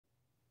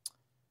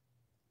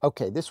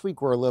Okay, this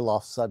week we're a little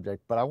off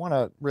subject, but I want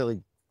to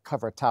really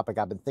cover a topic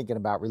I've been thinking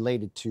about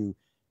related to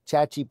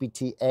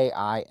ChatGPT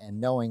AI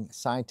and knowing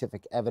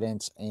scientific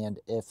evidence and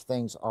if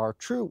things are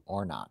true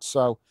or not.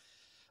 So,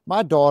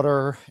 my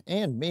daughter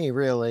and me,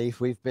 really,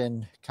 we've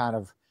been kind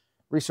of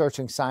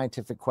researching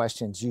scientific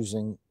questions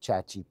using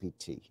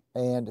ChatGPT,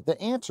 and the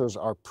answers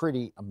are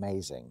pretty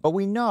amazing. But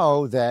we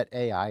know that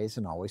AI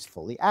isn't always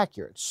fully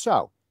accurate.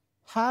 So,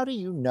 how do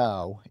you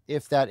know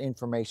if that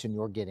information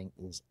you're getting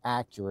is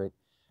accurate?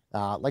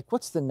 Like,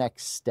 what's the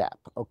next step?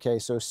 Okay,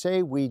 so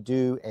say we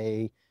do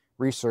a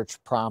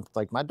research prompt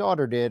like my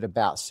daughter did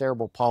about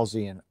cerebral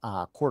palsy and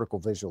cortical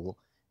visual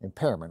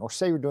impairment, or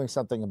say you're doing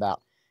something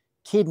about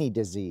kidney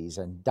disease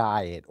and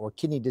diet, or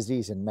kidney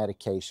disease and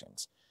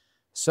medications.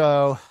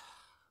 So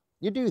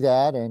you do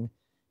that, and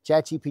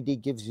ChatGPT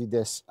gives you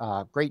this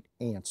great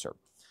answer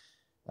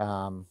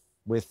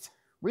with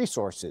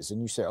resources,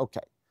 and you say, okay,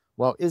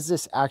 well, is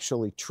this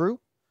actually true?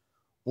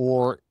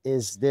 Or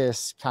is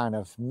this kind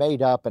of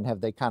made up, and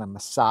have they kind of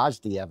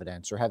massaged the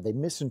evidence, or have they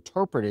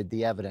misinterpreted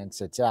the evidence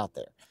that's out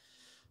there?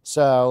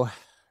 So,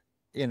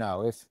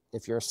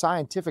 if you're a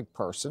scientific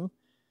person,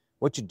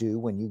 what you do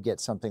when you get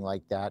something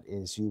like that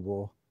is you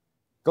will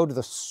go to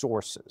the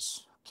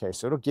sources. Okay,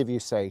 so it'll give you,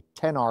 say,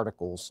 10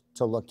 articles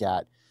to look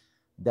at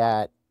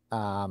that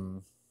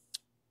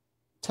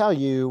tell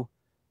you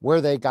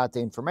where they got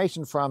the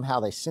information from, how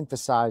they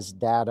synthesized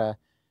data,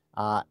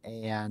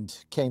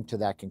 and came to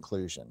that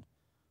conclusion.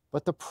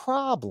 But the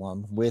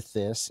problem with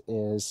this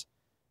is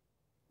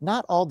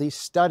not all these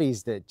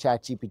studies that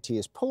ChatGPT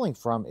is pulling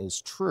from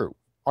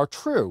are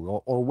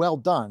true or well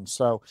done.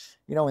 So,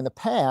 in the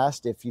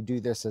past, if you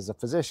do this as a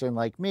physician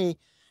like me,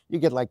 you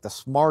get like the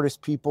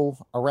smartest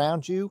people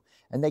around you,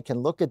 and they can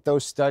look at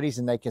those studies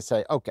and they can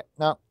say, okay,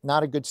 no,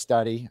 not a good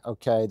study.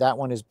 Okay, that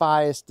one is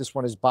biased. This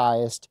one is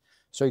biased.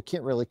 So you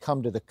can't really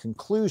come to the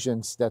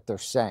conclusions that they're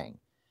saying.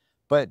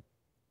 But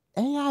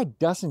AI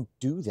doesn't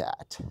do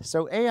that.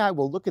 So AI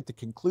will look at the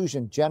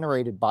conclusion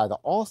generated by the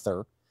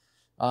author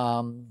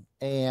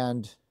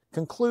and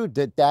conclude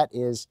that that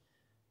is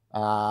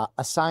a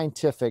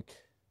scientific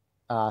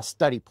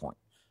study point,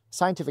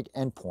 scientific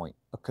endpoint,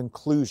 a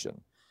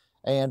conclusion.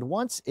 And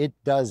once it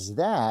does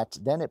that,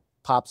 then it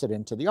pops it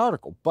into the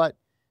article. But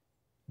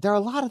there are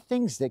a lot of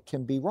things that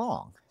can be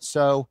wrong.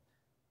 So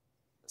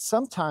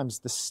sometimes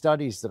the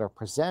studies that are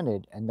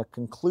presented and the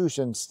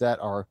conclusions that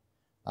are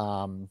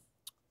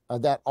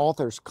that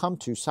authors come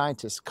to,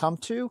 scientists come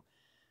to,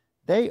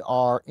 they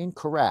are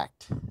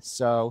incorrect.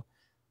 So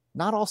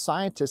not all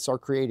scientists are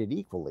created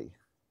equally.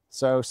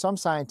 So some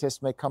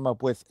scientists may come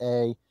up with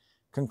a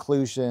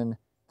conclusion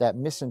that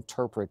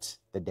misinterprets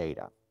the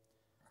data.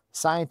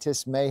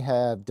 Scientists may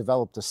have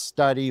developed a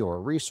study or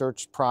a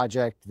research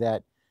project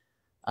that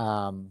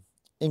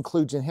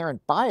includes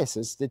inherent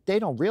biases that they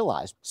don't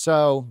realize.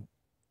 So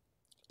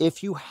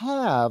if you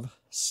have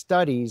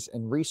studies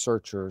and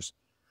researchers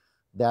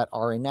that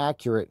are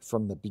inaccurate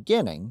from the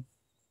beginning,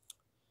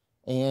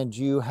 and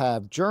you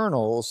have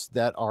journals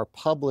that are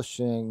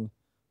publishing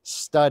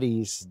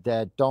studies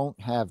that don't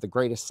have the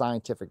greatest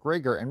scientific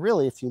rigor, and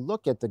really, if you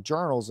look at the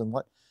journals and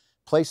what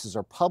places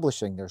are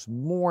publishing, there's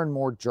more and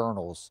more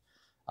journals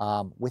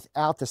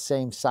without the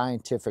same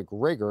scientific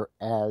rigor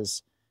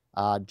as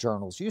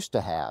journals used to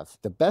have.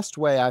 The best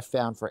way I've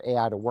found for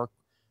AI to work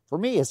for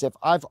me is if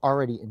I've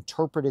already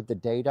interpreted the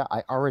data,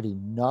 I already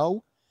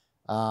know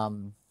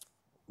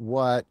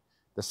what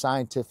the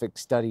scientific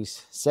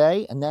studies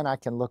say, and then I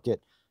can look at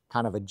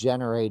kind of a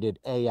generated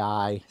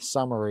AI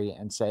summary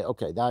and say,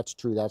 okay, that's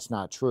true, that's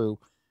not true.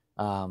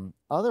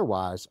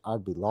 Otherwise,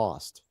 I'd be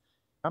lost.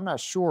 I'm not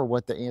sure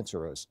what the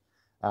answer is,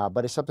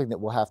 but it's something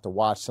that we'll have to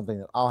watch, something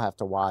that I'll have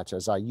to watch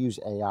as I use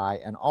AI,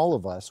 and all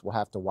of us will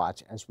have to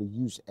watch as we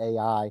use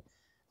AI.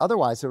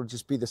 Otherwise, it'll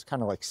just be this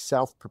kind of like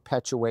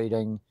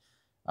self-perpetuating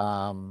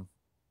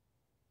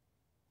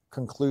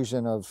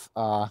conclusion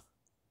of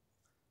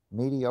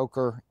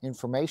mediocre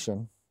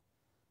information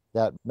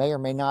that may or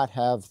may not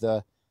have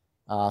the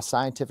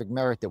scientific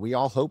merit that we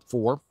all hope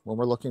for when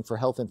we're looking for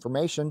health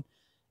information.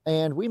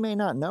 And we may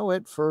not know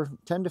it for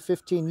 10 to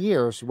 15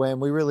 years when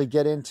we really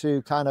get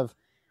into kind of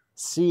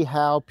see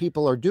how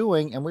people are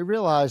doing, and we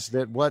realize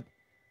that what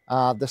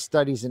the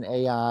studies in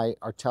AI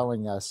are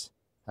telling us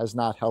has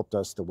not helped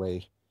us the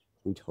way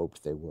we'd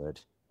hoped they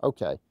would.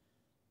 Okay,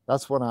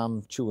 that's what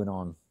I'm chewing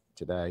on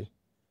today.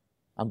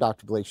 I'm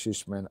Dr. Blake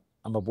Shusterman.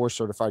 I'm a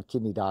board-certified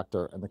kidney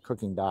doctor and the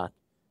cooking doc.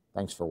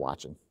 Thanks for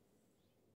watching.